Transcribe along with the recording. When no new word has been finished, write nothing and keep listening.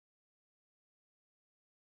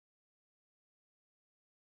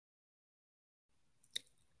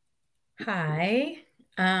Hi,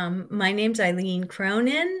 my name's Eileen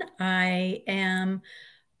Cronin. I am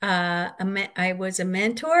I was a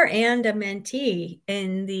mentor and a mentee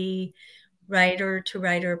in the Writer to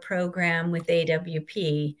Writer program with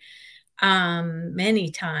AWP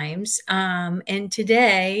many times. And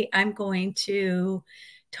today I'm going to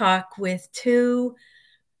talk with two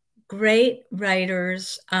great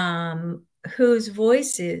writers whose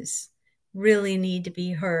voices really need to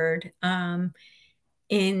be heard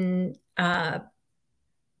in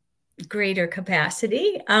greater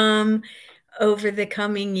capacity over the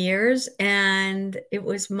coming years. And it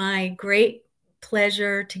was my great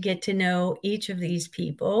pleasure to get to know each of these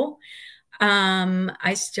people.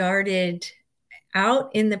 I started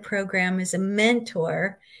out in the program as a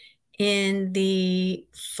mentor in the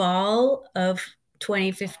fall of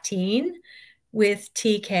 2015 with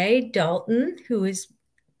TK Dalton, who is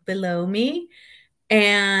below me.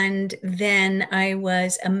 And then I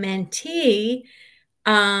was a mentee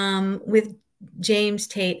with James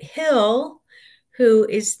Tate Hill, who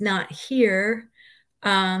is not here.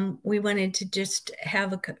 We wanted to just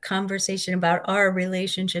have a conversation about our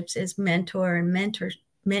relationships as mentor and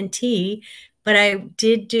mentee, but I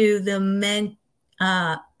did do the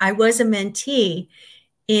I was a mentee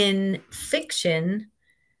in fiction.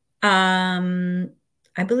 I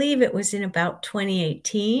believe it was in about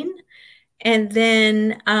 2018. And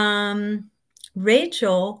then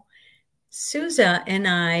Rachael Souza and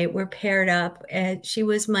I were paired up. And she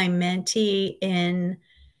was my mentee in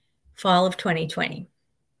fall of 2020.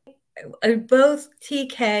 Both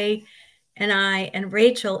TK and I and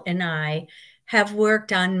Rachael and I have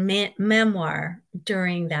worked on memoir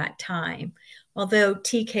during that time. Although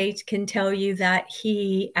TK can tell you that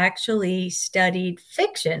he actually studied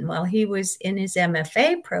fiction while he was in his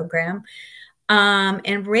MFA program.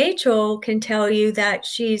 And Rachael can tell you that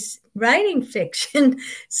she's writing fiction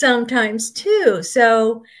sometimes too.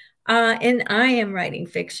 So, and I am writing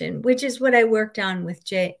fiction, which is what I worked on with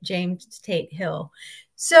James Tate Hill.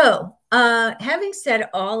 So, having said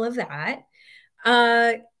all of that,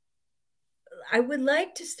 I would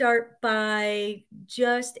like to start by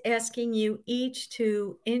just asking you each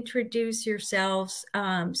to introduce yourselves,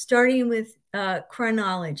 starting with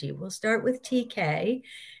chronology. We'll start with TK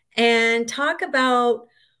and talk about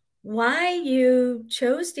why you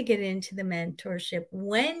chose to get into the mentorship,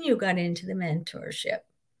 when you got into the mentorship.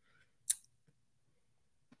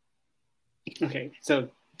 Okay, so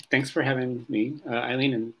thanks for having me,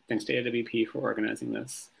 Eileen, and thanks to AWP for organizing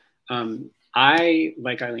this. I,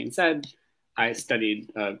 like Eileen said, I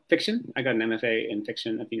studied fiction. I got an MFA in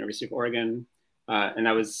fiction at the University of Oregon, and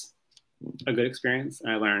that was a good experience,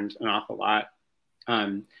 and I learned an awful lot.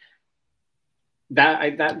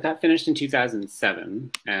 That finished in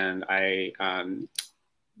 2007, and I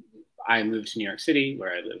moved to New York City,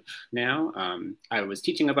 where I live now. I was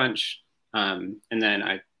teaching a bunch, and then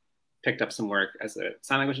I picked up some work as a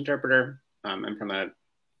sign language interpreter. I'm from a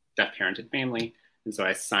deaf-parented family, and so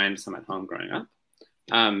I signed some at home growing up.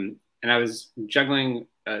 And I was juggling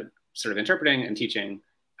sort of interpreting and teaching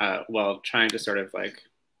while trying to sort of like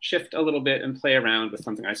shift a little bit and play around with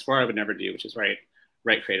something I swore I would never do, which is write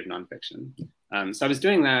creative nonfiction. So I was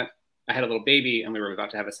doing that. I had a little baby, and we were about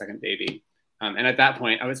to have a second baby. And at that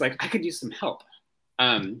point, I was like, I could use some help.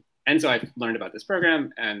 And so I learned about this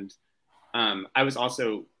program, and I was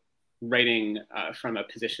also writing from a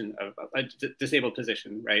position of a disabled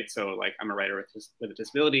position, right? So like I'm a writer with a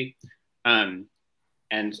disability. And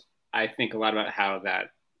I think a lot about how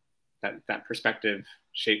that perspective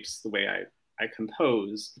shapes the way I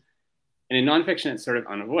compose. And in nonfiction, it's sort of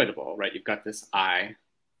unavoidable, right? You've got this I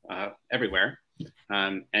everywhere,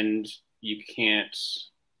 and you can't.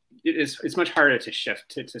 It's much harder to shift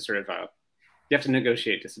to sort of you have to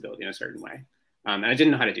negotiate disability in a certain way, and I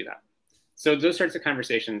didn't know how to do that. So those sorts of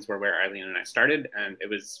conversations were where Eileen and I started, and it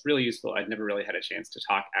was really useful. I'd never really had a chance to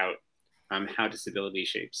talk out how disability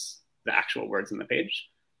shapes the actual words on the page.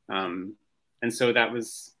 And so that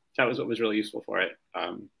was what was really useful for it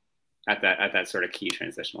at that sort of key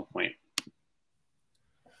transitional point.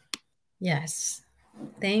 Yes,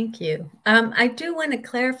 thank you. I do want to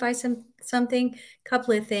clarify something, a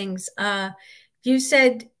couple of things. You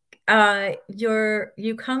said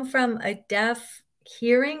you come from a deaf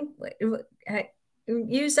hearing.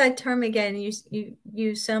 Use that term again.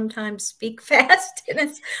 You sometimes speak fast.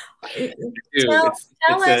 And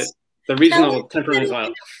tell us. The regional temperament as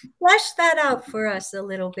well. Flesh that out for us a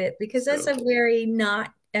little bit, because that's a very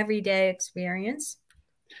not everyday experience.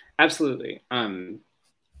 Absolutely.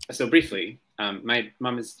 So briefly, my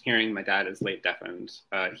mom is hearing, my dad is late deafened.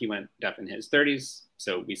 He went deaf in his 30s.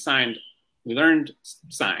 So we learned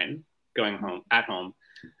sign at home.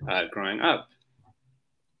 growing up,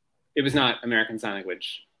 it was not American Sign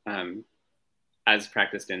Language as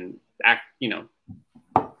practiced in,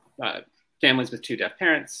 families with two deaf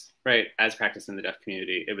parents, right? As practiced in the deaf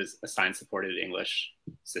community, it was a sign-supported English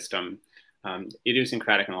system,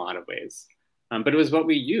 idiosyncratic in a lot of ways. But it was what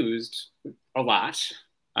we used a lot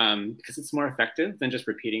because it's more effective than just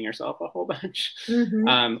repeating yourself a whole bunch,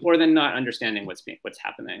 or than not understanding what's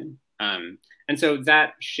happening. And so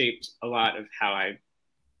that shaped a lot of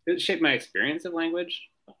it shaped my experience of language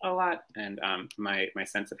a lot, and my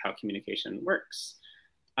sense of how communication works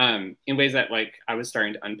in ways that I was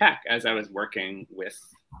starting to unpack as I was working with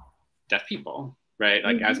deaf people, right?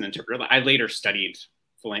 Like as an interpreter, I later studied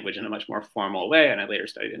the language in a much more formal way, and I later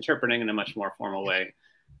studied interpreting in a much more formal way.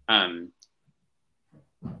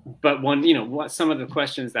 But some of the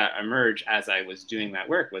questions that emerged as I was doing that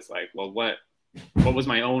work was like, well, what was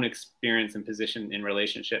my own experience and position in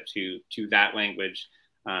relationship to that language,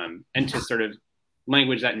 and to sort of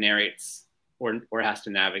language that narrates or has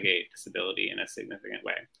to navigate disability in a significant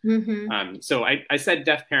way. So I said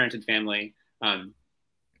deaf parented family.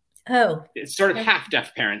 It's sort of half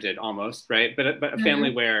deaf parented almost, right? But a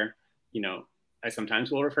family where, I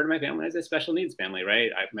sometimes will refer to my family as a special needs family,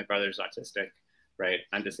 right? My brother's autistic, right?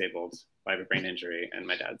 I'm disabled. I have a brain injury, and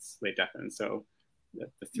my dad's late deafened. So the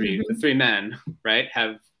three men, right,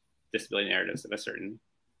 have disability narratives of a certain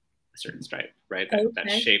stripe, right?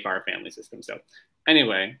 That shape our family system. So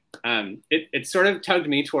anyway, it sort of tugged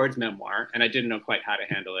me towards memoir, and I didn't know quite how to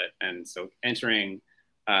handle it. And so entering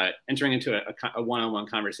into a one-on-one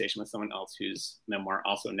conversation with someone else whose memoir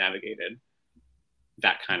also navigated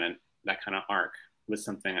that kind of arc was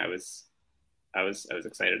something I was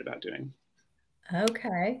excited about doing.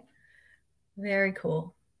 Okay, very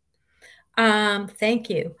cool. Thank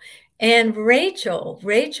you. And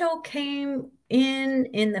Rachael came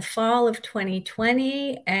in the fall of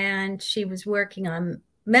 2020, and she was working on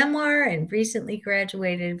memoir and recently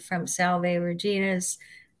graduated from Salve Regina's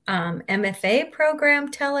MFA program.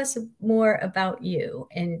 Tell us more about you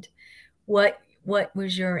and what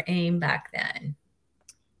was your aim back then?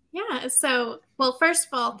 Yeah, so, well, first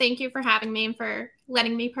of all, thank you for having me and for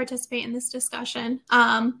letting me participate in this discussion.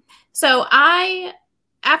 So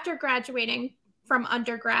after graduating from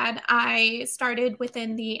undergrad, I started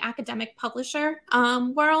within the academic publisher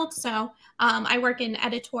world. So I work in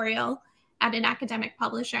editorial at an academic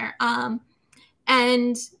publisher.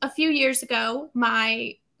 And a few years ago,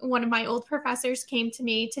 one of my old professors came to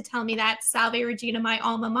me to tell me that Salve Regina, my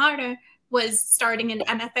alma mater, was starting an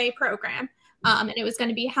MFA program. And it was going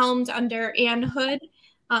to be helmed under Ann Hood,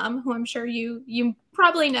 who I'm sure you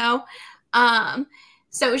probably know.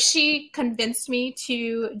 So she convinced me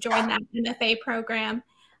to join that MFA program.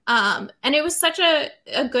 And it was such a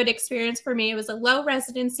good experience for me. It was a low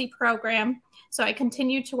residency program. So I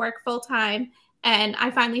continued to work full time, and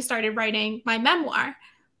I finally started writing my memoir.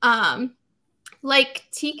 Like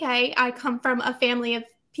TK, I come from a family of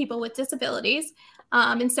people with disabilities.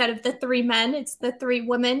 Instead of the three men, it's the three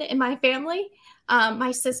women in my family.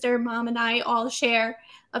 My sister, mom, and I all share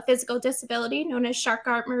a physical disability known as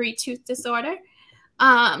Charcot-Marie Tooth disorder.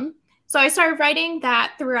 So I started writing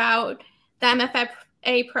that throughout the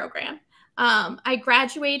MFA program. I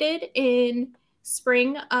graduated in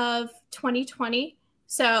spring of 2020.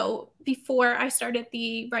 So before I started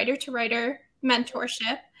the Writer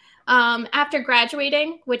Mentorship. After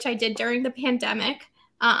graduating, which I did during the pandemic,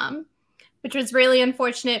 which was really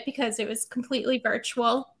unfortunate because it was completely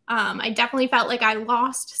virtual. I definitely felt like I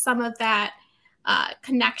lost some of that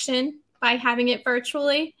connection by having it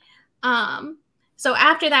virtually. So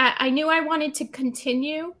after that, I knew I wanted to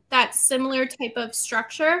continue that similar type of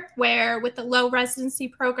structure where with the low residency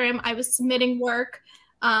program, I was submitting work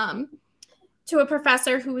to a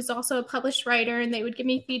professor who was also a published writer, and they would give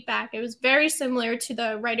me feedback. It was very similar to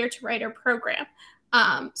the Writer program.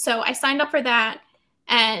 So I signed up for that,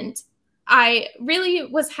 and I really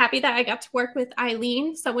was happy that I got to work with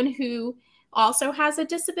Eileen, someone who also has a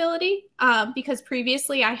disability, because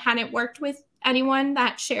previously I hadn't worked with anyone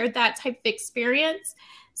that shared that type of experience.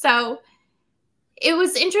 So it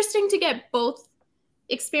was interesting to get both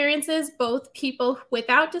experiences, both people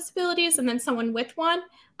without disabilities and then someone with one,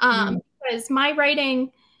 because my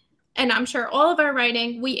writing, and I'm sure all of our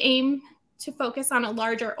writing, we aim to focus on a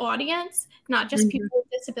larger audience, not just people with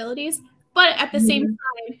disabilities. But at the same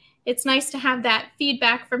time, it's nice to have that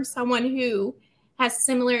feedback from someone who has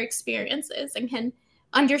similar experiences and can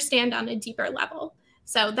understand on a deeper level.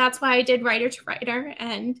 So that's why I did Writer,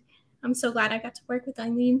 and I'm so glad I got to work with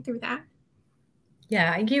Eileen through that.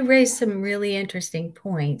 Yeah, you raised some really interesting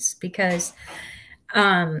points because,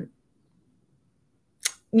 you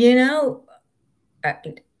know,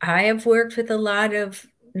 I have worked with a lot of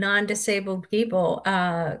non-disabled people,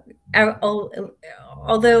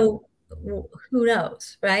 although who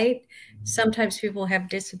knows, right? Sometimes people have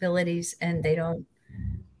disabilities and they don't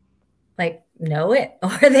like know it,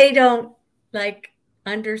 or they don't like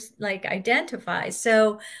identify.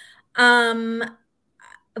 So, um,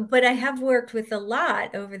 but I have worked with a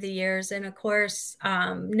lot over the years, and of course,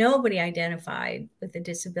 nobody identified with a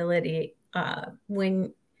disability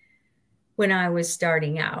when I was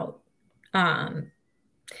starting out.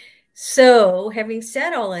 So having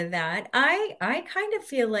said all of that, I kind of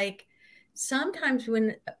feel like sometimes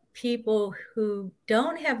when people who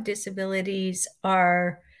don't have disabilities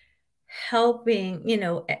are helping,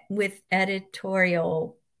 with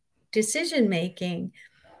editorial decision making,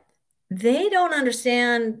 they don't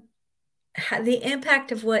understand the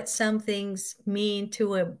impact of what some things mean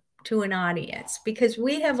to an audience, because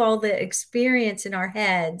we have all the experience in our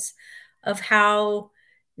heads of how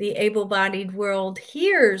the able-bodied world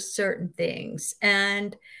hears certain things,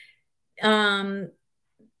 and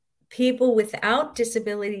people without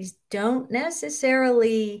disabilities don't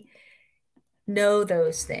necessarily know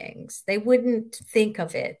those things. They wouldn't think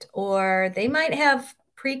of it, or they might have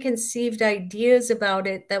preconceived ideas about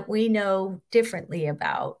it that we know differently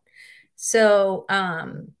about. So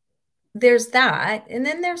there's that. And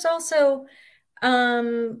then there's also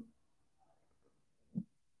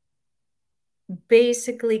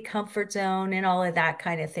basically comfort zone and all of that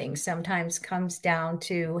kind of thing sometimes comes down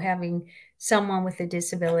to having someone with a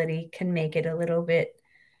disability can make it a little bit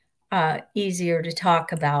easier to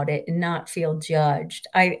talk about it and not feel judged.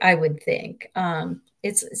 I would think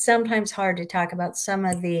it's sometimes hard to talk about some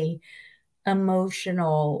of the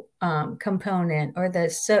emotional component, or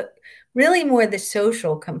really more the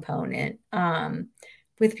social component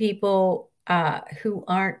with people who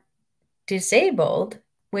aren't disabled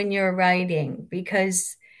when you're writing,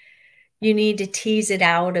 because you need to tease it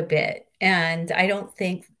out a bit. And I don't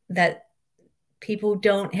think that people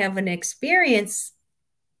don't have an experience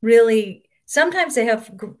really. Sometimes they have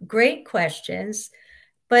great questions,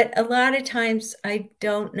 but a lot of times I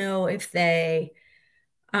don't know if they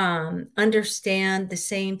understand the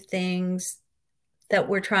same things that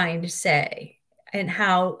we're trying to say and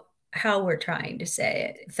how we're trying to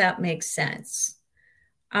say it, if that makes sense.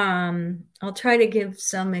 I'll try to give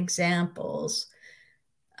some examples.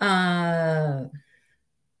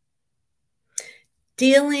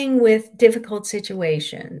 Dealing with difficult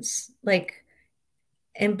situations, like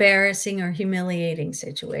embarrassing or humiliating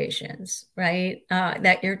situations, right?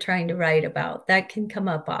 That you're trying to write about. That can come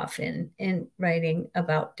up often in writing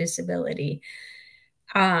about disability.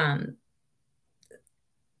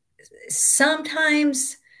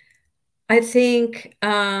 Sometimes I think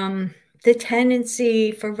the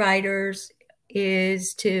tendency for writers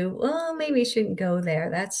is to, well, maybe you shouldn't go there.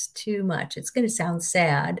 That's too much. It's going to sound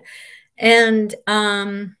sad. And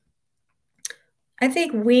I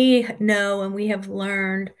think we know, and we have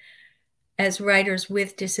learned as writers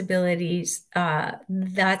with disabilities,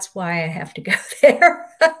 that's why I have to go there.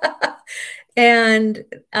 And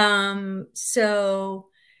so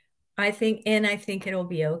I think it'll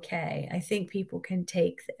be okay. I think people can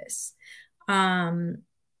take this.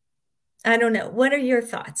 I don't know. What are your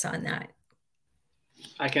thoughts on that?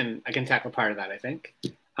 I can tackle part of that, I think.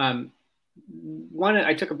 One,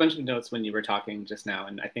 I took a bunch of notes when you were talking just now,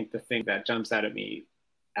 and I think the thing that jumps out at me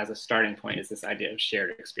as a starting point is this idea of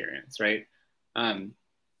shared experience, right?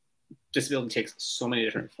 Disability takes so many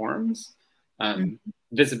different forms.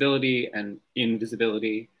 Visibility and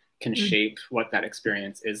invisibility can shape what that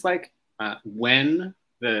experience is like when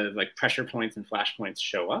the pressure points and flashpoints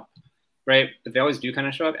show up, right? But they always do kind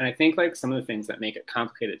of show up. And I think some of the things that make it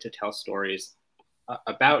complicated to tell stories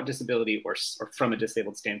about disability or from a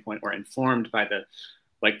disabled standpoint, or informed by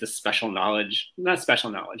the special knowledge, not special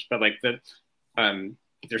knowledge, but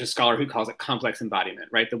there's a scholar who calls it complex embodiment,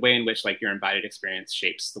 right? The way in which your embodied experience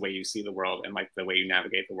shapes the way you see the world and the way you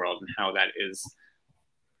navigate the world, and how that is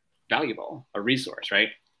valuable, a resource, right?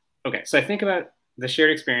 Okay, so I think about the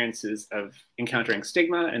shared experiences of encountering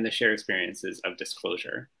stigma and the shared experiences of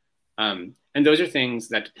disclosure. And those are things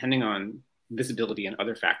that, depending on visibility and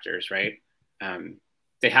other factors, right?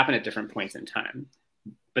 They happen at different points in time,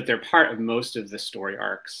 but they're part of most of the story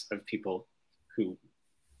arcs of people who,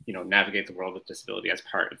 navigate the world with disability as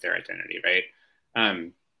part of their identity, right?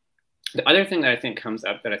 The other thing that I think comes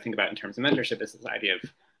up that I think about in terms of mentorship is this idea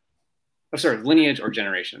of sort of lineage or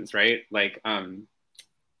generations, right?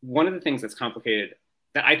 One of the things that's complicated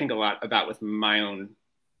that I think a lot about with my own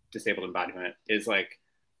disabled embodiment is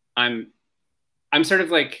I'm sort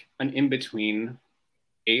of an in-between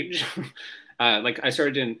age. I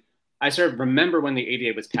started in I sort of remember when the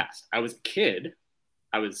ADA was passed. I was a kid.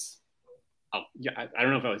 I don't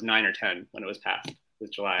know if I was 9 or 10 when it was passed. It was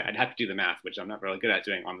July. I'd have to do the math, which I'm not really good at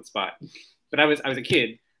doing on the spot. But I was a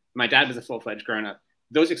kid. My dad was a full-fledged grown-up.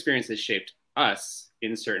 Those experiences shaped us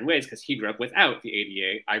in certain ways because he grew up without the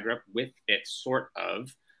ADA. I grew up with it, sort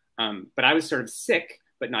of. But I was sort of sick,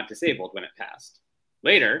 but not disabled when it passed.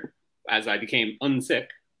 Later, as I became unsick,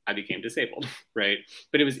 I became disabled, right?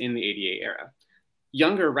 But it was in the ADA era.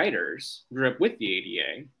 Younger writers grew up with the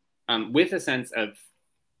ADA, with a sense of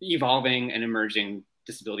evolving and emerging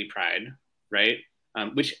disability pride, right?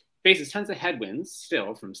 Which faces tons of headwinds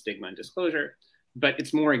still from stigma and disclosure, but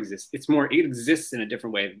it exists in a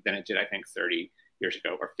different way than it did, I think, 30 years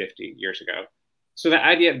ago or 50 years ago. So that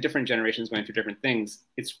idea of different generations going through different things,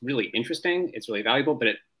 it's really interesting, it's really valuable,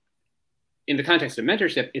 but in the context of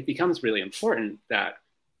mentorship, it becomes really important that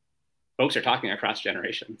folks are talking across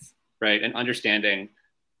generations, right? And understanding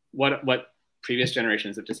what previous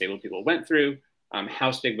generations of disabled people went through,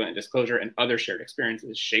 how stigma and disclosure and other shared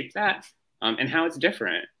experiences shape that, and how it's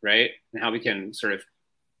different, right? And how we can sort of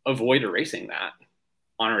avoid erasing that,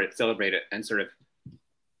 honor it, celebrate it, and sort of,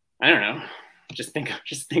 I don't know, just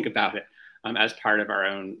think about it as part of our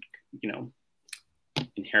own,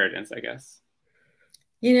 inheritance, I guess.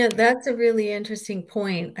 That's a really interesting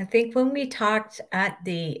point. I think when we talked at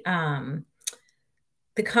the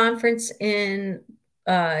conference in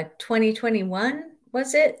 2021,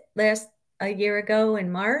 was it a year ago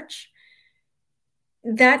in March,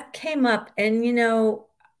 that came up, and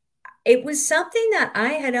it was something that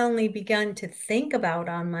I had only begun to think about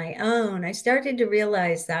on my own. I started to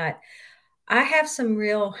realize that I have some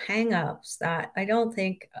real hang-ups that I don't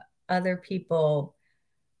think other people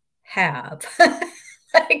have.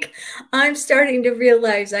 Like, I'm starting to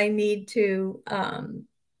realize I need to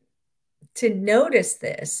notice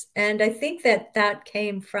this. And I think that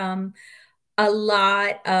came from a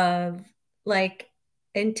lot of like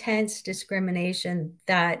intense discrimination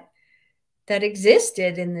that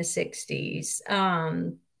existed in the 60s.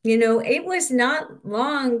 It was not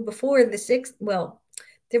long before the 60s. Well,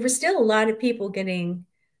 there were still a lot of people getting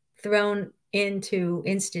thrown into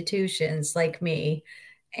institutions like me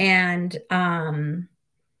and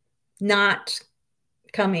not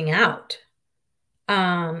coming out.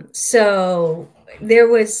 So there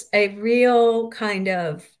was a real kind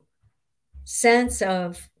of sense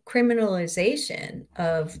of criminalization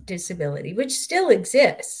of disability, which still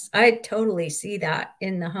exists. I totally see that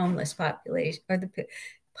in the homeless population, or the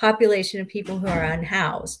population of people who are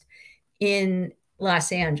unhoused in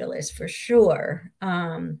Los Angeles, for sure.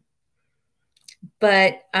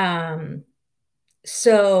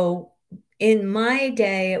 So in my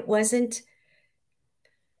day, it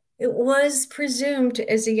was presumed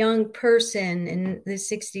as a young person in the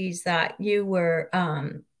 60s that you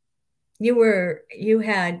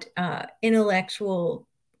had intellectual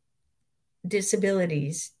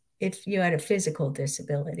disabilities if you had a physical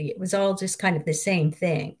disability. It was all just kind of the same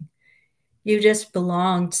thing. You just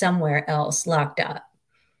belonged somewhere else, locked up.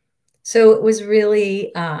 So it was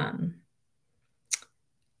really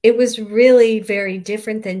very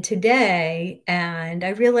different than today. And I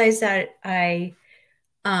realized that I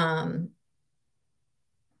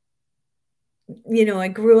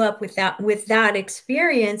grew up with that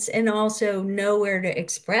experience, and also nowhere to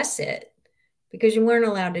express it because you weren't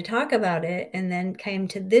allowed to talk about it. And then came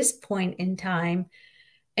to this point in time,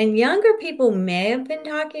 and younger people may have been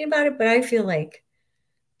talking about it, but I feel like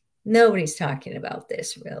nobody's talking about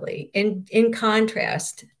this really. In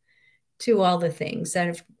contrast to all the things that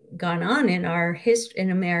have gone on in our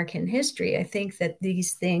in American history, I think that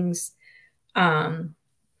these things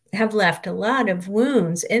have left a lot of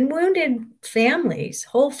wounds and wounded families,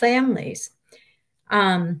 whole families.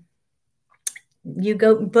 You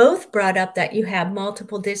both brought up that you have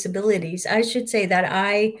multiple disabilities. I should say that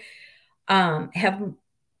I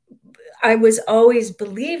was always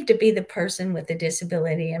believed to be the person with a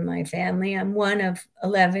disability in my family. I'm one of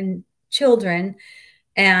 11 children,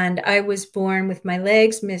 and I was born with my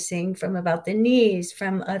legs missing from about the knees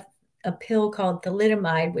from a pill called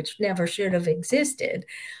thalidomide, which never should have existed,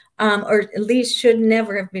 or at least should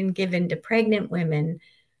never have been given to pregnant women,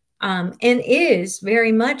 and is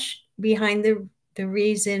very much behind the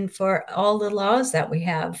reason for all the laws that we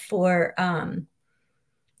have for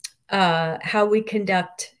how we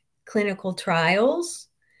conduct clinical trials,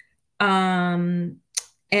 and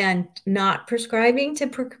not prescribing to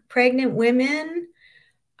pregnant women,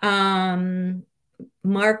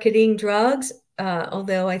 marketing drugs,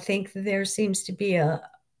 although I think there seems to be a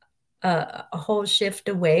whole shift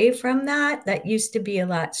away from that. That used to be a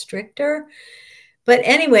lot stricter. But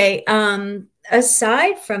anyway,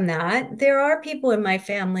 aside from that, there are people in my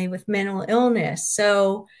family with mental illness.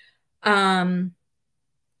 So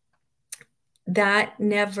that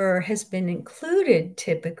never has been included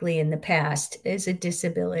typically in the past as a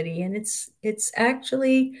disability. And it's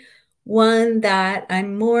actually one that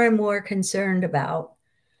I'm more and more concerned about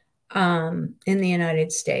in the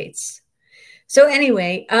United States. So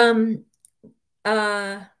anyway,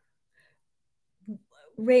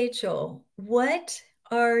 Rachael, what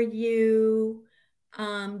are you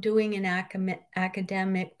doing in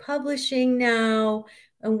academic publishing now?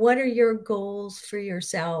 And what are your goals for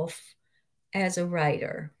yourself as a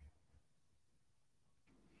writer?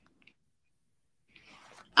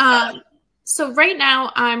 So right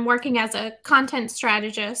now I'm working as a content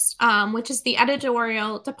strategist, which is the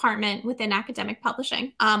editorial department within academic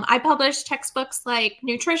publishing. I publish textbooks like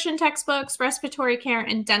nutrition textbooks, respiratory care,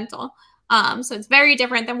 and dental. So it's very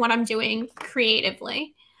different than what I'm doing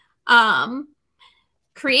creatively. So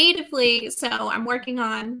I'm working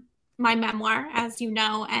on my memoir, as you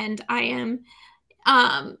know, and I am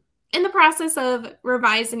in the process of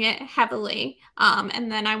revising it heavily.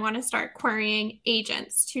 And then I want to start querying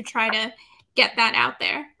agents to try to get that out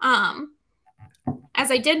there.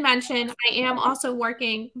 As I did mention, I am also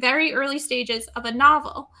working very early stages of a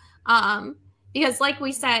novel. Because like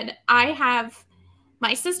we said, I have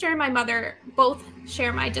my sister and my mother both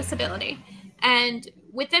share my disability. And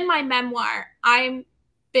within my memoir, I'm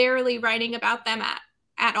barely writing about them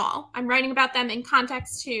at all. I'm writing about them in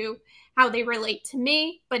context to how they relate to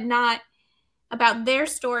me, but not about their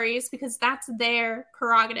stories, because that's their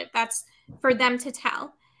prerogative. That's for them to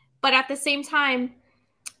tell. But at the same time,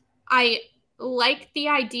 I like the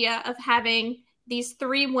idea of having these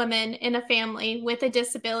 3 women in a family with a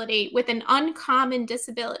disability, with an uncommon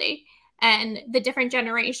disability, and the different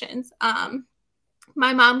generations.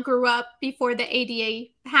 My mom grew up before the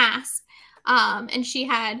ADA passed, and she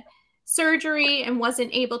had surgery and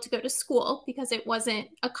wasn't able to go to school because it wasn't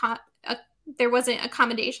there wasn't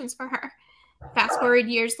accommodations for her. Fast forward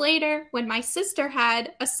years later, when my sister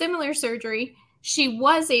had a similar surgery, she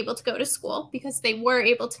was able to go to school because they were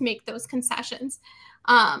able to make those concessions.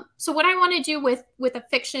 So what I want to do with a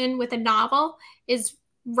fiction, with a novel, is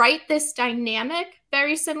write this dynamic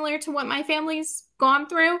very similar to what my family's gone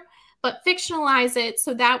through, but fictionalize it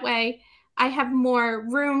so that way I have more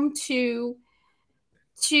room to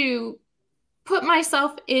put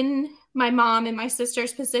myself in my mom and my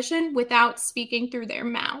sister's position without speaking through their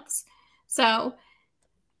mouths. So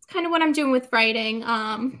it's kind of what I'm doing with writing.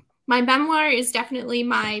 My memoir is definitely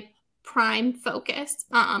my prime focus.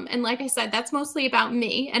 And like I said, that's mostly about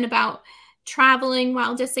me and about traveling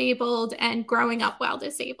while disabled and growing up while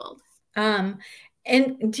disabled. And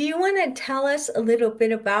do you want to tell us a little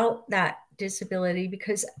bit about that disability?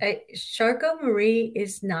 Because Charcot-Marie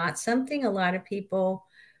is not something a lot of people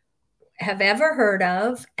have ever heard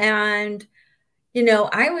of. And, you know,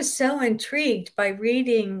 I was so intrigued by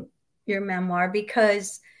reading your memoir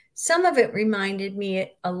because some of it reminded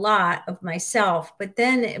me a lot of myself, but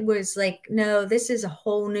then it was like, no, this is a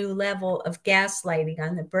whole new level of gaslighting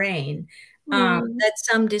on the brain that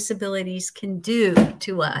some disabilities can do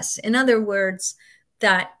to us. In other words,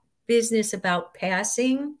 that business about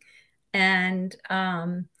passing and,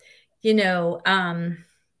 you know,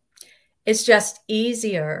 it's just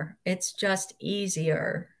easier. It's just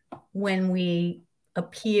easier when we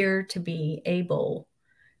appear to be able.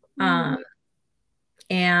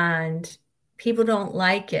 And people don't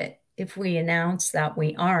like it if we announce that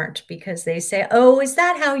we aren't, because they say, oh, is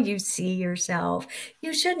that how you see yourself?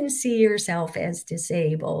 You shouldn't see yourself as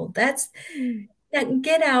disabled.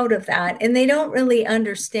 Get out of that. And they don't really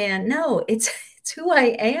understand. No, it's who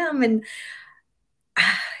I am. And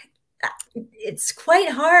it's quite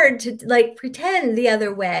hard to like pretend the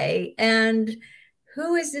other way. And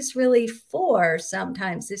who is this really for?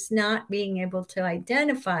 Sometimes it's not being able to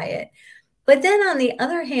identify it. But then on the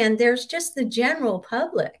other hand, there's just the general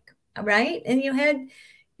public, right? And you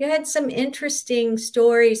had some interesting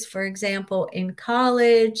stories, for example, in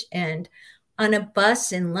college and on a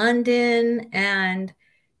bus in London. And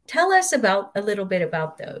tell us a little bit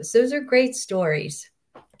about those. Those are great stories.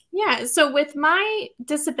 Yeah, so with my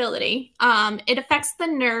disability, it affects the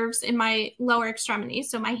nerves in my lower extremities,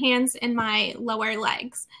 so my hands and my lower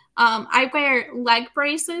legs. I wear leg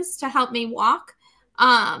braces to help me walk.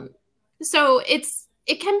 So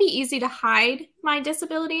it can be easy to hide my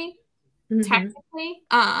disability, technically.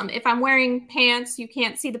 If I'm wearing pants, you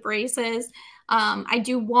can't see the braces. I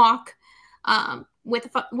do walk with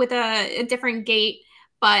a different gait,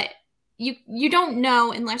 but you don't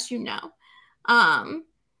know unless you know.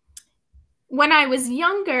 When I was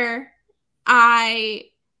younger, I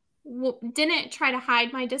didn't try to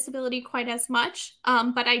hide my disability quite as much,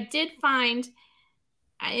 but I did find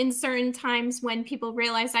in certain times when people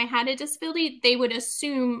realized I had a disability, they would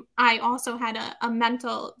assume I also had a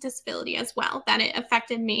mental disability as well, that it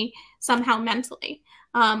affected me somehow mentally.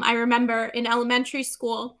 I remember in elementary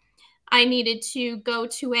school, I needed to go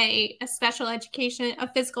to a special education, a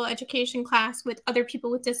physical education class with other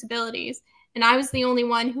people with disabilities. And I was the only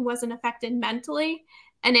one who wasn't affected mentally.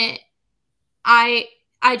 And I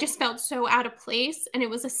just felt so out of place. And it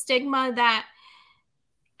was a stigma that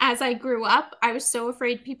as I grew up, I was so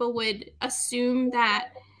afraid people would assume that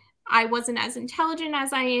I wasn't as intelligent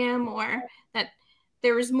as I am, or that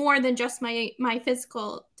there was more than just my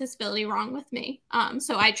physical disability wrong with me.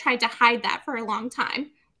 So I tried to hide that for a long time.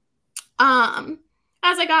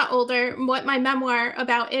 As I got older, what my memoir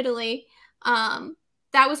about Italy,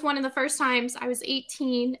 that was one of the first times. I was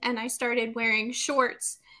 18 and I started wearing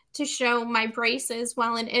shorts to show my braces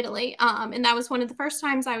while in Italy. And that was one of the first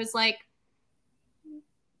times I was like,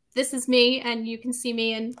 this is me, and you can see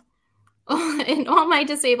me in all my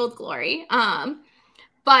disabled glory.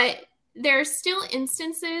 But there are still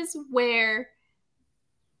instances where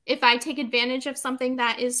if I take advantage of something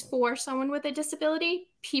that is for someone with a disability,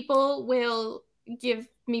 people will give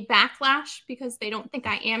me backlash because they don't think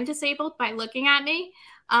I am disabled by looking at me.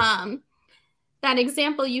 That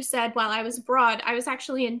example you said while I was abroad, I was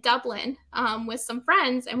actually in Dublin with some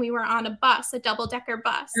friends, and we were on a bus, a double-decker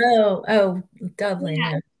bus. Oh, Dublin.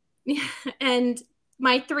 Yeah. And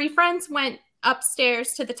my 3 friends went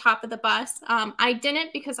upstairs to the top of the bus. I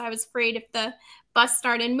didn't, because I was afraid if the bus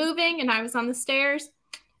started moving and I was on the stairs,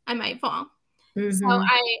 I might fall. Mm-hmm. So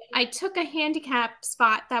I took a handicap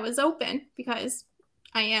spot that was open because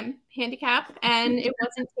I am handicapped, and it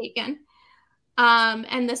wasn't taken.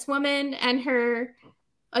 And this woman and her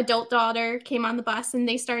adult daughter came on the bus, and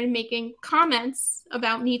they started making comments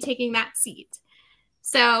about me taking that seat.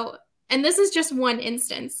 So, and this is just one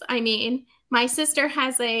instance. I mean, my sister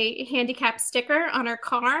has a handicap sticker on her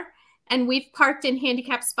car, and we've parked in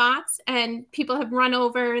handicap spots, and people have run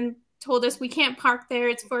over and told us we can't park there.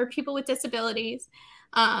 It's for people with disabilities,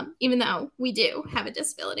 even though we do have a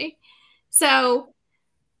disability. So,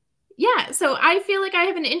 yeah, so I feel like I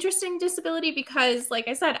have an interesting disability because, like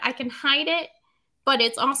I said, I can hide it, but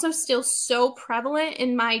it's also still so prevalent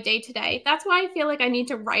in my day-to-day. That's why I feel like I need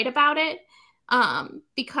to write about it.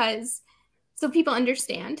 Because so people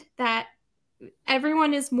understand that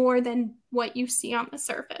everyone is more than what you see on the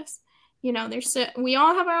surface. You know, we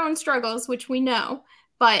all have our own struggles, which we know,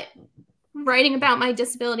 but writing about my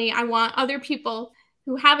disability, I want other people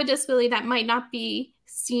who have a disability that might not be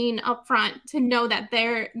seen up front to know that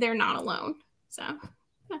they're not alone. So,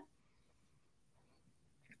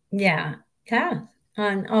 yeah.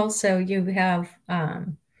 And also you have, I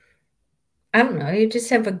don't know, you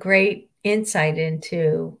just have a great insight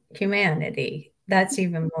into humanity. That's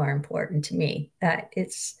even more important to me, that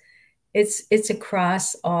it's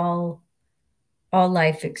across all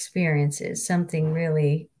life experiences, something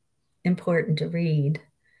really important to read.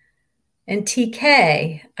 And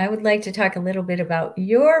TK, I would like to talk a little bit about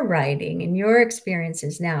your writing and your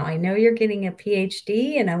experiences now. I know you're getting a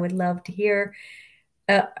PhD, and I would love to hear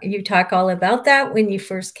you talk all about that. When you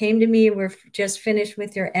first came to me, we're just finished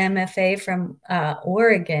with your MFA from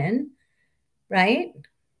Oregon, right?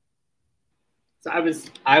 So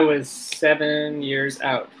I was 7 years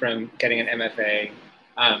out from getting an MFA.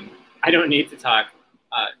 I don't need to talk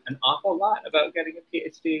an awful lot about getting a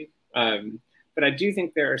PhD, but I do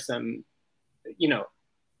think there are some, you know,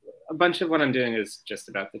 a bunch of what I'm doing is just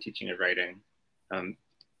about the teaching of writing,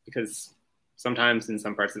 because sometimes in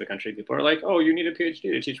some parts of the country, people are like, oh, you need a PhD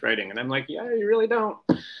to teach writing. And I'm like, yeah, you really don't.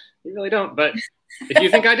 You really don't. But if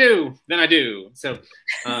you think I do, then I do. So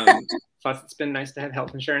plus it's been nice to have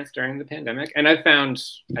health insurance during the pandemic. And I have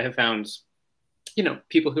found, you know,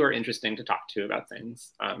 people who are interesting to talk to about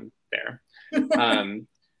things there.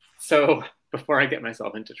 So before I get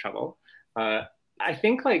myself into trouble, I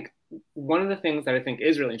think like one of the things that I think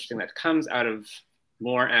is really interesting that comes out of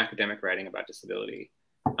more academic writing about disability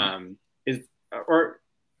or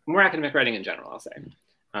more academic writing in general, I'll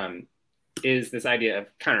say, is this idea of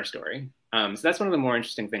counter story. So that's one of the more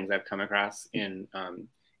interesting things I've come across in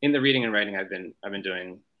the reading and writing I've been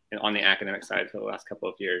doing on the academic side for the last couple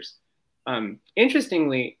of years.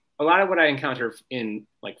 Interestingly, a lot of what I encounter in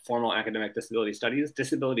like formal academic disability studies,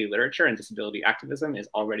 disability literature and disability activism is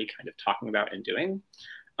already kind of talking about and doing.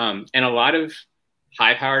 And a lot of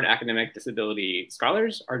high-powered academic disability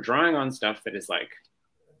scholars are drawing on stuff that is like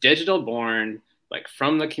digital born, like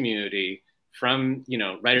from the community, from, you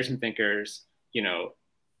know, writers and thinkers, you know,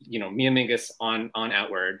 Mia Mingus on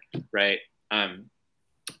outward, right?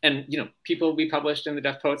 And, you know, people we published in the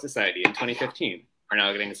Deaf Poets Society in 2015 are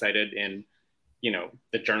now getting cited in, you know,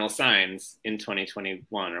 the journal Signs in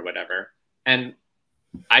 2021 or whatever. And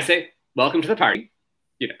I say, welcome to the party,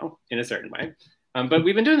 you know, in a certain way. But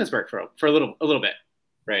we've been doing this work for a little bit,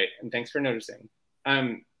 right? And thanks for noticing.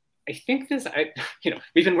 I think you know,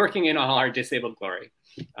 we've been working in all our disabled glory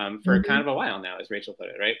for kind of a while now, as Rachel put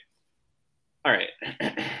it, right? All right.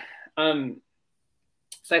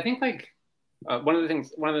 So I think like one of the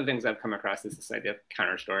things I've come across is this idea of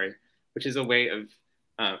counter story, which is a way of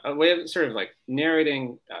sort of like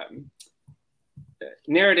narrating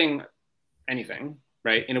anything,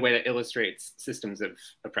 right, in a way that illustrates systems of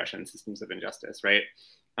oppression, systems of injustice, right?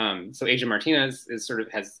 So Asia Martinez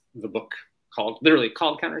has the book literally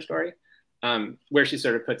called Counter Story, where she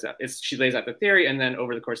sort of she lays out the theory, and then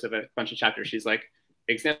over the course of a bunch of chapters, she's like,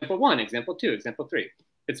 example 1, example 2, example 3.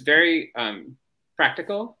 It's very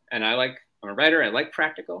practical, and I'm a writer, I like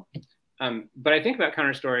practical. But I think about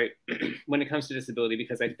counter story when it comes to disability,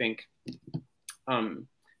 because I think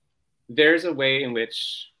there's a way in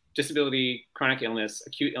which disability, chronic illness,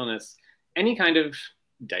 acute illness, any kind of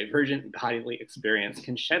divergent bodily experience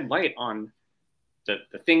can shed light on the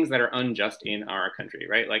things that are unjust in our country,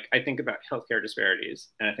 right? Like I think about healthcare disparities,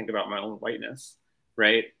 and I think about my own whiteness,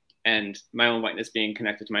 right? And my own whiteness being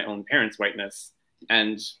connected to my own parents' whiteness.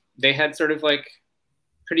 And they had sort of like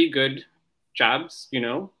pretty good jobs, you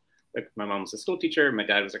know, like my mom was a school teacher, my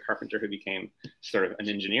dad was a carpenter who became sort of an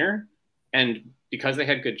engineer. And because they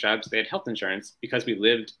had good jobs, they had health insurance. Because we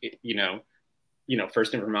lived, you know,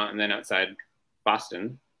 first in Vermont and then outside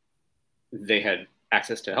Boston, they had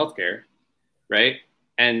access to healthcare, right?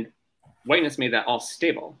 And whiteness made that all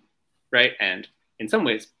stable, right? And in some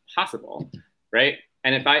ways possible, right?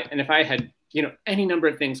 And if I had, you know, any number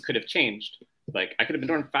of things could have changed. Like I could have been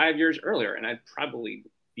born 5 years earlier and I'd probably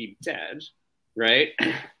be dead, right?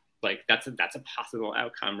 Like that's a possible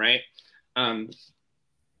outcome, right?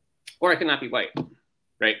 Or I could not be white,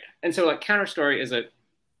 right? And so like counter story is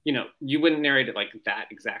you know, you wouldn't narrate it like that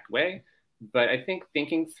exact way, but I think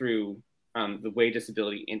thinking through the way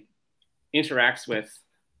disability interacts with,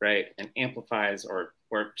 right, and amplifies or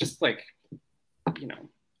just like, you know,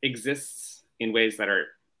 exists in ways that are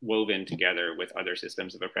woven together with other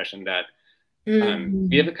systems of oppression that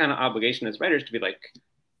we have a kind of obligation as writers to be like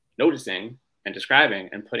noticing and describing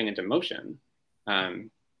and putting into motion.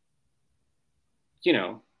 You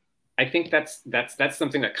know, I think that's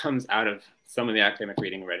something that comes out of some of the academic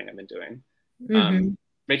reading and writing I've been doing.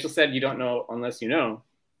 Rachel said, you don't know unless you know,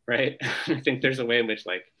 right? I think there's a way in which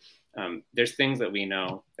like, there's things that we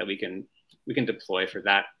know that we can deploy for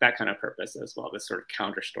that kind of purpose as well, this sort of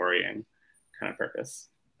counter storying kind of purpose.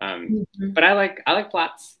 But I like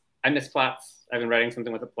plots. I miss plots. I've been writing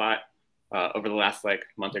something with a plot over the last like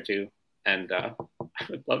month or two, and I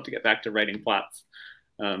would love to get back to writing plots.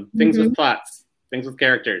 Things with plots, things with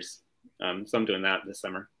characters. So I'm doing that this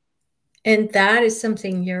summer. And that is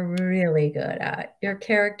something you're really good at. Your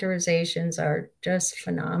characterizations are just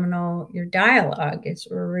phenomenal. Your dialogue is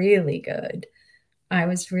really good. I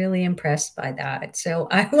was really impressed by that. So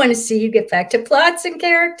I want to see you get back to plots and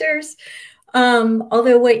characters.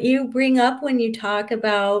 Although what you bring up when you talk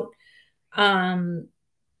about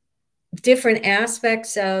different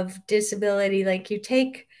aspects of disability, like you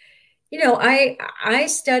take, you know, I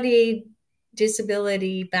studied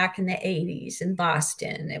disability back in the 80s in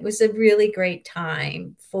Boston. It was a really great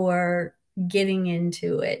time for getting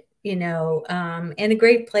into it, you know, and a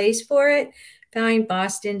great place for it. Found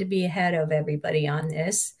Boston to be ahead of everybody on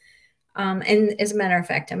this. And as a matter of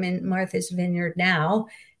fact, I'm in Martha's Vineyard now,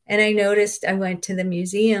 and I noticed I went to the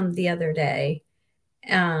museum the other day,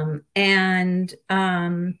 and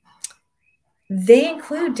they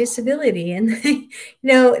include disability, and you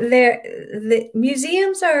know, the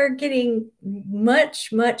museums are getting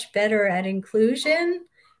much better at inclusion,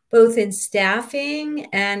 both in staffing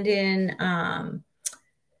and in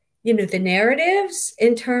you know, the narratives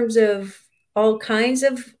in terms of all kinds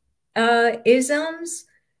of isms,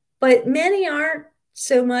 but many aren't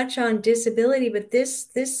so much on disability. But this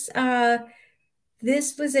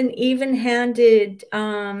was an even-handed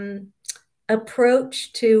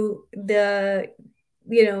approach to the,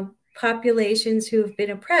 you know, populations who have been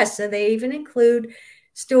oppressed. So they even include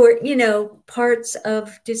you know, parts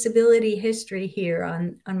of disability history here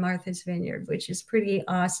on Martha's Vineyard, which is pretty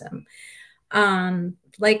awesome.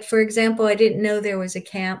 Like, for example, I didn't know there was a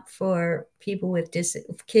camp for people with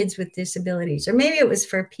kids with disabilities, or maybe it was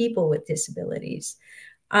for people with disabilities.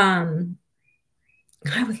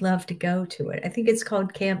 I would love to go to it. I think it's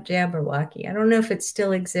called Camp Jabberwocky. I don't know if it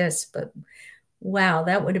still exists, but wow,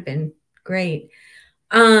 that would have been great.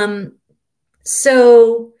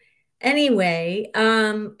 So Anyway,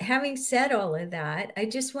 having said all of that, I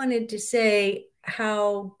just wanted to say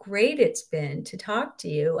how great it's been to talk to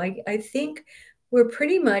you. I think we're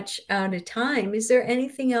pretty much out of time. Is there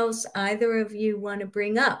anything else either of you want to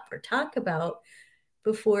bring up or talk about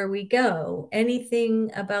before we go? Anything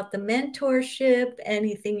about the mentorship?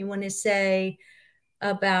 Anything you want to say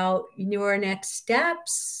about your next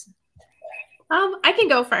steps? I can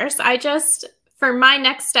go first. For my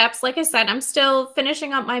next steps, like I said, I'm still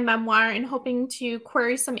finishing up my memoir and hoping to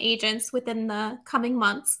query some agents within the coming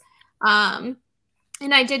months. And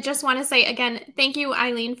I did just want to say again, thank you,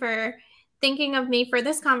 Eileen, for thinking of me for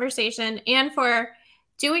this conversation and for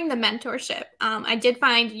doing the mentorship. I did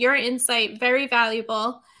find your insight very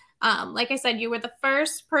valuable. Like I said, you were the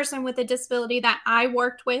first person with a disability that I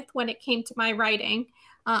worked with when it came to my writing.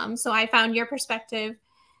 So I found your perspective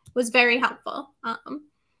was very helpful.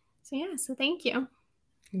 So thank you.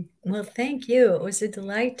 Well, thank you. It was a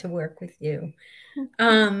delight to work with you.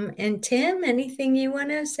 And Tim, anything you want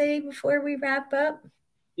to say before we wrap up?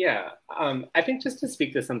 Yeah, I think just to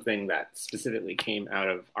speak to something that specifically came out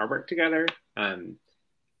of our work together,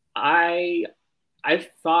 I've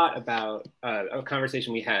thought about a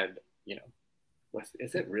conversation we had,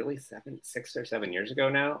 is it really 6 or 7 years ago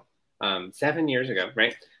now? 7 years ago,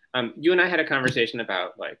 right? You and I had a conversation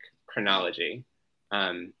about like chronology.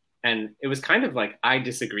 And it was kind of like I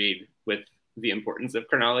disagreed with the importance of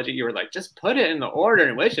chronology. You were like, just put it in the order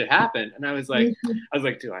in which it happened. And I was like,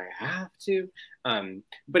 do I have to?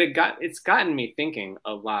 But it's gotten me thinking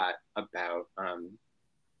a lot about, I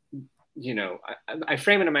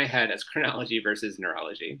frame it in my head as chronology versus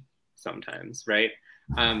neurology sometimes, right?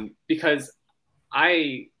 Because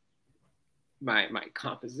my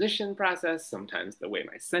composition process, sometimes the way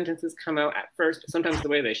my sentences come out at first, sometimes the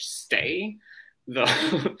way they stay,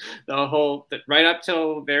 right up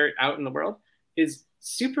till they're out in the world is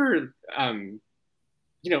super,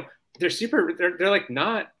 they're like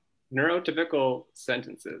not neurotypical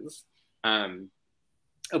sentences.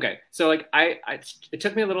 Okay, so like it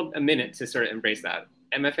took me a minute to sort of embrace that.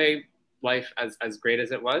 MFA life, as great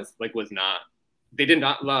as it was, they did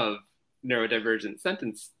not love neurodivergent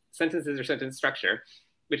sentences or sentence structure,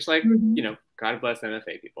 which God bless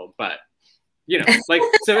MFA people, but so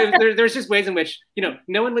there's just ways in which,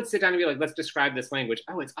 no one would sit down and be like, let's describe this language.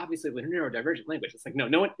 Oh, it's obviously a neurodivergent language. It's like, no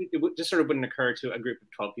one, it just sort of wouldn't occur to a group of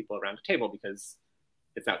 12 people around a table because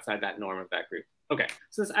it's outside that norm of that group. Okay,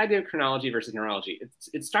 so this idea of chronology versus neurology,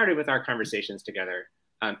 it started with our conversations together.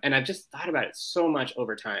 And I've just thought about it so much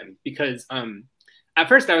over time because at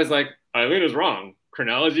first I was like, Eileen is wrong.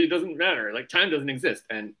 Chronology doesn't matter. Like time doesn't exist.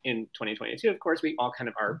 And in 2022, of course, we all kind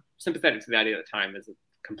of are sympathetic to the idea that time is a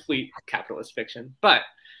complete capitalist fiction, but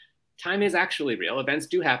time is actually real. Events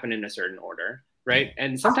do happen in a certain order, right?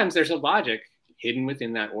 And sometimes there's a logic hidden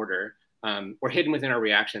within that order, or hidden within our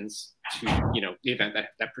reactions to, the event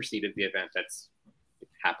that preceded the event that's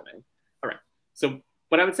happening. All right. So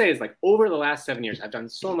what I would say is like over the last 7 years, I've done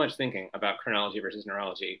so much thinking about chronology versus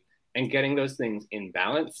neurology, and getting those things in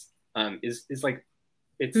balance is like,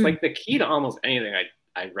 it's like the key to almost anything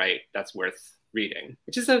I write that's worth reading,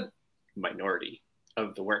 which is a minority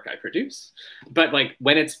of the work I produce. But like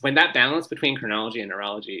when that balance between chronology and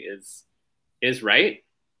neurology is right,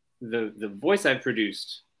 the voice I've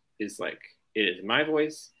produced is like, it is my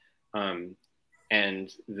voice. And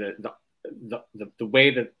the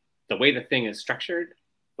way the thing is structured,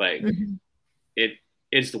 like it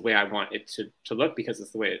is the way I want it to look, because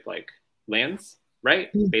it's the way it like lands, right?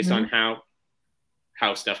 Based on how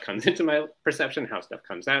stuff comes into my perception, how stuff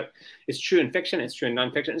comes out. It's true in fiction, it's true in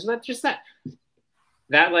nonfiction. So that's just that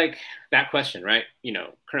question, right?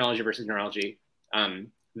 Chronology versus neurology,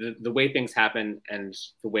 the way things happen and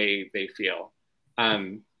the way they feel.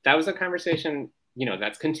 That was a conversation,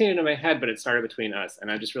 that's continued in my head, but it started between us.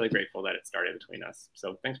 And I'm just really grateful that it started between us.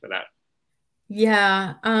 So thanks for that.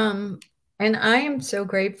 Yeah. And I am so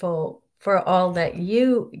grateful for all that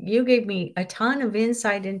you gave me a ton of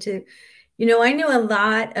insight into, I know a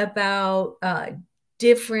lot about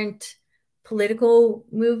different political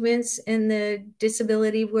movements in the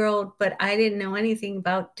disability world, but I didn't know anything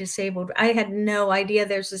about disabled. I had no idea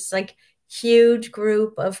there's this like huge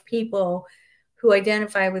group of people who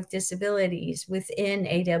identify with disabilities within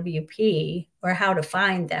AWP, or how to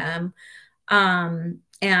find them.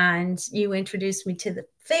 And you introduced me to the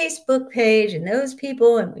Facebook page and those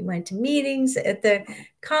people, and we went to meetings at the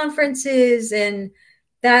conferences, and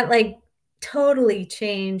that like totally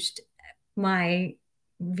changed my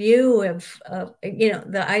view of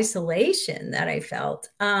the isolation that I felt.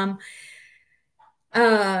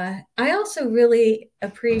 I also really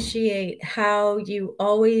appreciate how you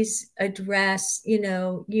always address,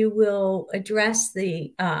 you will address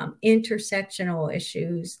the intersectional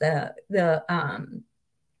issues, that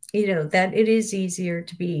it is easier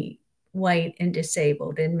to be white and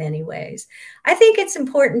disabled in many ways. I think it's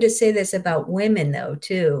important to say this about women, though,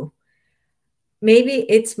 too. Maybe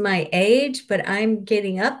it's my age, but I'm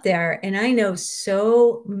getting up there, and I know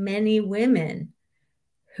so many women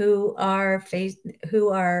who are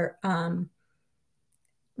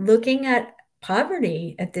looking at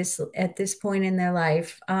poverty at this point in their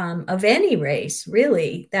life, of any race,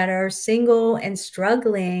 really, that are single and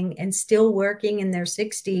struggling and still working in their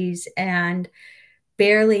 60s and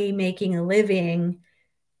barely making a living.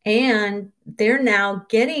 And they're now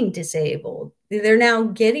getting disabled. They're now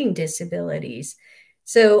getting disabilities.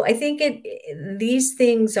 So I think these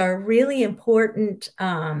things are really important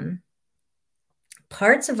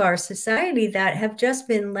parts of our society that have just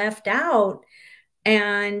been left out.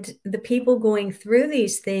 And the people going through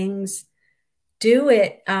these things do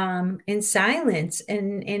it in silence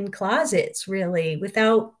and in closets, really,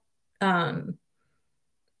 without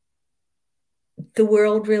the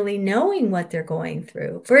world really knowing what they're going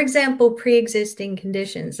through. For example, pre-existing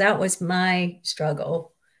conditions. That was my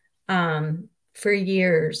struggle for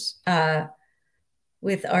years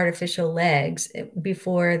with artificial legs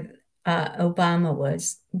before Obama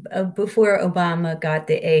got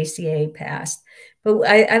the ACA passed. But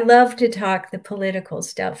I love to talk the political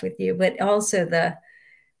stuff with you, but also the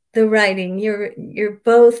writing. You're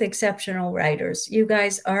both exceptional writers. You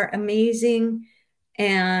guys are amazing,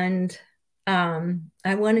 and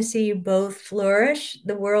I want to see you both flourish.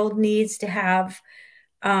 The world needs to have,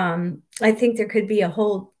 I think there could be a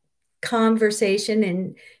whole conversation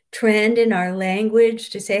and trend in our language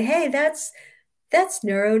to say, hey, that's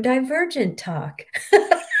neurodivergent talk.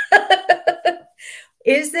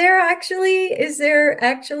 Is there actually,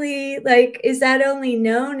 like, is that only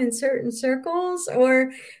known in certain circles,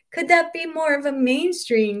 or could that be more of a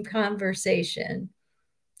mainstream conversation?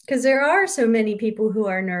 Because there are so many people who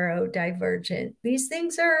are neurodivergent. These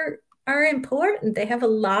things are important. They have a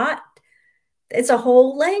lot. It's a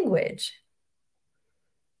whole language.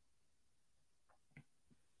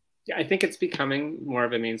 Yeah, I think it's becoming more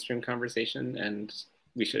of a mainstream conversation, and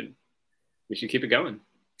we should keep it going,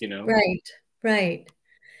 Right.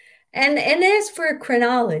 And as for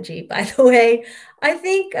chronology, by the way, I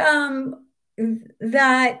think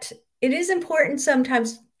that it is important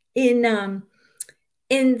sometimes in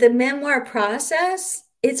the memoir process.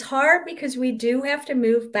 It's hard because we do have to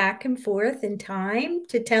move back and forth in time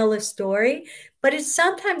to tell a story, but it's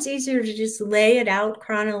sometimes easier to just lay it out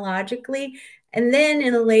chronologically. And then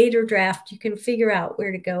in a later draft, you can figure out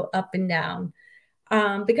where to go up and down.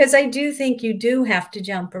 Because I do think you do have to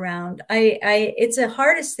jump around. It's the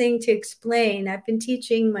hardest thing to explain. I've been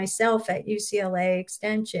teaching myself at UCLA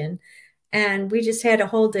Extension, and we just had a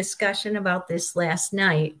whole discussion about this last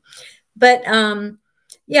night. But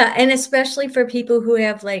yeah, and especially for people who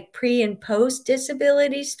have like pre and post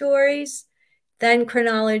disability stories, then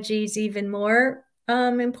chronology is even more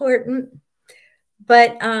important.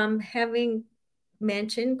 But having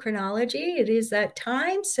mentioned chronology, it is that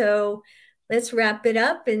time. So let's wrap it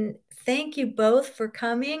up, and thank you both for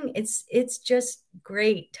coming. It's just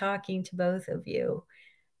great talking to both of you.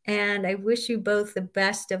 And I wish you both the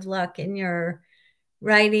best of luck in your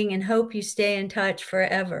writing, and hope you stay in touch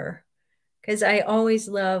forever, because I always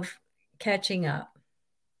love catching up.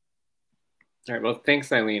 All right. Well,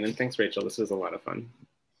 thanks, Eileen, and thanks, Rachel. This was a lot of fun.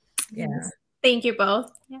 Yeah. Thank you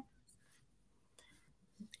both. Yeah.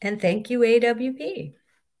 And thank you, AWP.